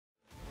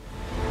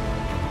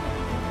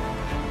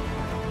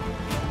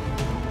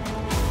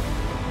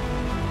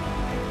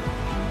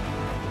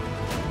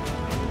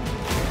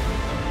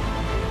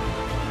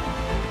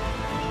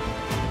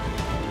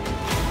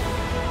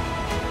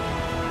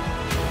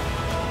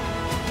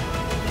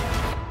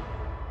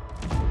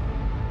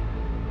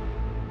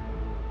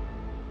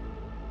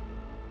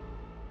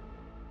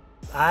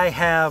I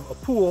have a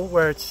pool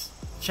where it's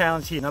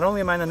challenge heat. Not only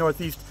am I in the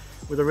Northeast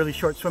with a really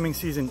short swimming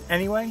season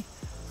anyway,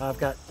 I've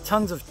got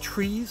tons of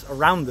trees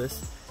around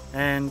this,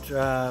 and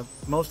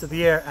most of the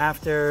year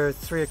after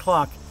 3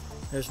 o'clock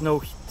there's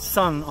no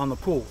sun on the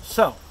pool.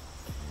 So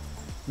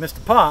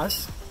Mr.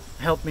 Paws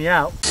helped me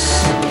out.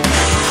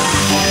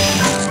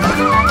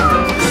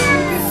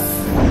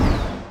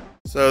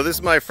 So this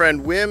is my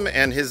friend Wim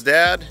and his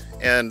dad,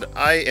 and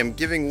I am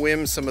giving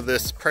Wim some of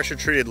this pressure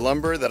treated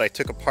lumber that I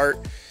took apart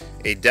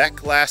a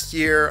deck last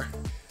year.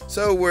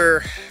 So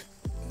we're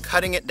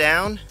cutting it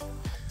down.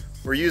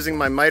 We're using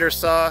my miter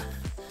saw,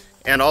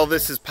 and all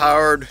this is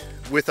powered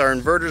with our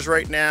inverters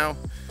right now.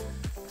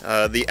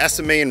 The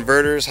SMA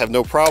inverters have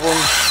no problem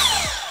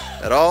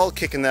at all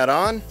kicking that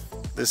on.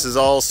 This is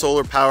all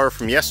solar power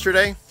from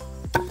yesterday.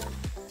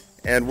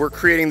 And we're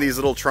creating these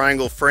little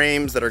triangle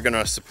frames that are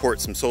gonna support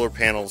some solar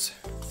panels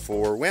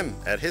for Wim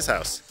at his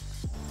house.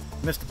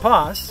 Mr.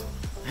 Paws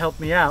helped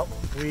me out.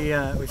 We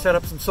set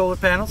up some solar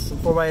panels, some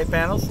 4x8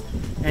 panels,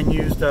 and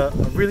used a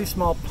really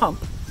small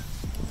pump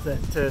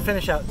to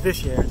finish out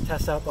this year and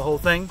test out the whole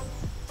thing.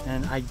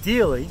 And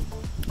ideally,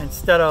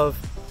 instead of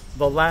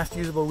the last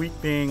usable week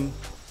being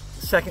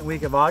the second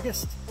week of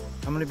August,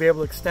 I'm going to be able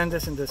to extend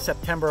this into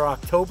September or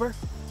October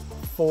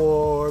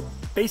for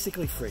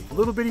basically free. A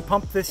little bitty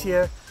pump this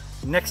year.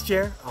 Next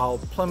year, I'll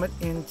plumb it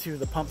into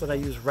the pump that I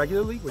use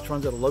regularly, which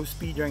runs at a low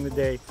speed during the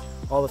day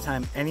all the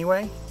time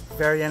anyway.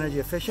 Very energy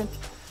efficient,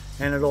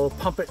 and it'll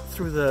pump it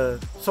through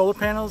the solar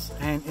panels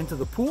and into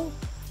the pool.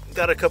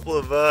 Got a couple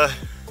of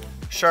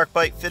shark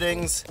bite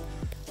fittings.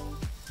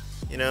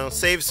 You know,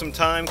 save some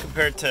time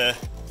compared to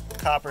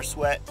copper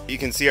sweat. You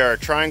can see our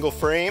triangle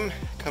frame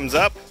comes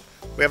up.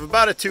 We have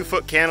about a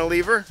 2-foot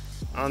cantilever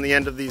on the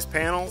end of these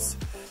panels.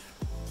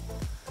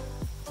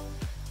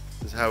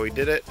 This is how we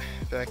did it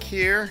back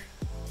here.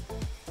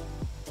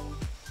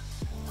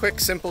 Quick,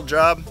 simple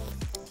job.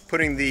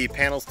 Putting the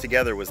panels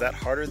together, was that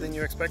harder than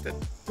you expected?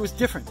 It was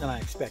different than I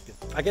expected.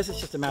 I guess it's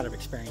just a matter of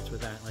experience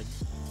with that. Like,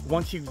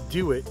 once you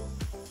do it,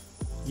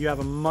 you have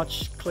a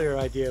much clearer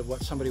idea of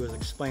what somebody was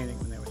explaining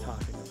when they were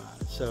talking about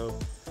it. So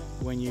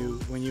when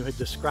you had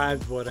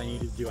described what I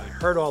needed to do, I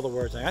heard all the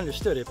words, I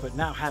understood it, but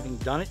now having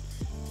done it,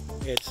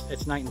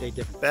 it's night and day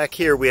different. Back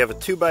here we have a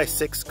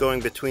 2x6 going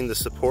between the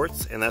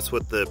supports, and that's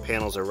what the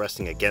panels are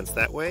resting against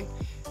that way.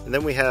 And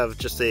then we have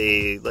just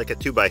like a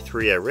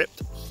 2x3 I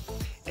ripped,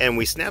 and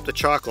we snapped a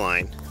chalk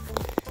line,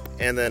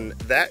 and then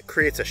that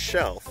creates a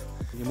shelf.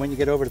 And when you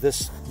get over to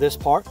this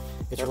part,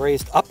 it's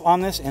raised up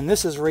on this, and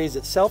this is raised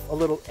itself a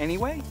little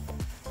anyway,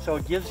 so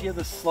it gives you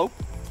the slope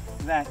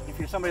that if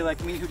you're somebody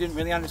like me who didn't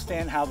really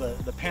understand how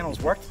the panels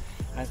worked,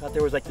 I thought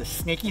there was like this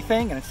snaky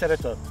thing, and instead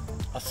it's a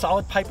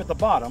solid pipe at the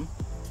bottom,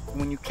 and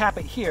when you cap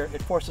it here,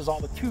 it forces all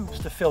the tubes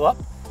to fill up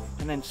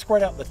and then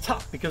squirt out the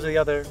top because of the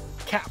other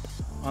cap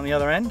on the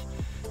other end.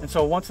 And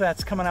so once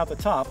that's coming out the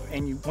top,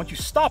 and once you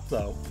stop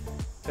though,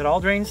 it all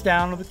drains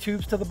down with the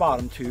tubes to the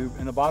bottom tube,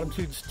 and the bottom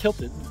tube's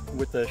tilted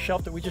with the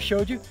shelf that we just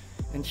showed you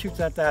and shoots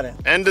at that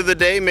end. End of the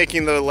day,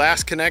 making the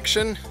last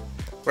connection.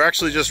 We're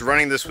actually just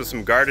running this with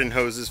some garden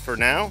hoses for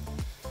now.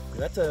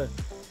 That's a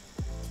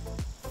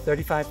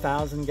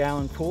 35,000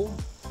 gallon pool.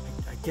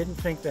 I didn't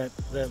think that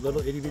little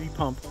itty bitty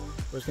pump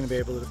was going to be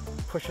able to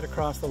push it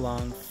across the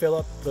lawn, fill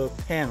up the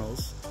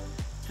panels,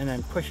 and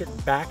then push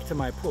it back to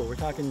my pool. We're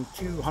talking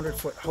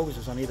 200-foot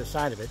hoses on either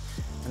side of it,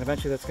 and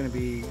eventually that's going to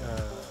be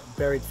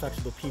buried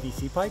flexible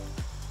PVC pipe.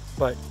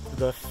 But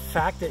the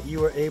fact that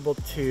you were able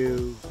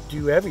to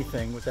do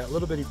everything with that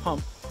little bitty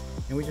pump,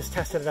 and we just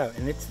tested it out,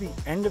 and it's the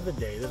end of the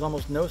day, there's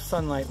almost no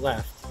sunlight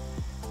left,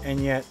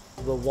 and yet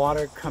the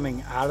water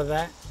coming out of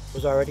that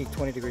was already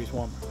 20 degrees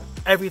warmer.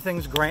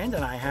 Everything's grand,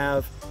 and I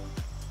have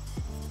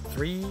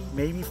 3,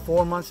 maybe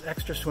 4 months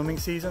extra swimming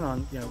season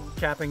on,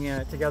 capping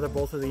together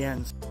both of the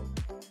ends.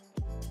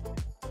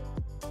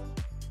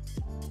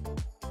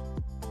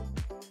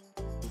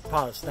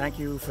 Paws, thank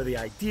you for the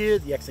idea,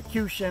 the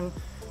execution,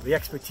 the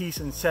expertise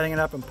in setting it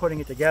up and putting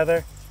it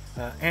together,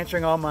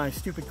 answering all my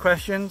stupid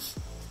questions,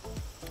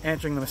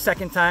 answering them a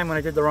second time when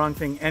I did the wrong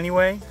thing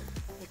anyway.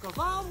 It goes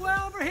all the way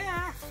over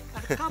here,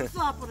 and it comes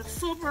up, and it's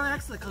super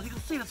excellent, because you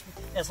can see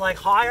it's like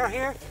higher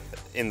here.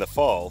 In the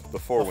fall,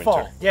 before winter.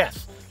 Fall,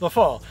 yes, the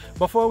fall.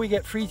 Before we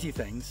get freezy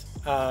things,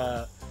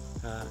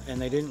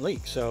 and they didn't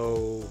leak,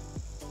 so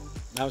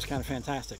that was kind of fantastic.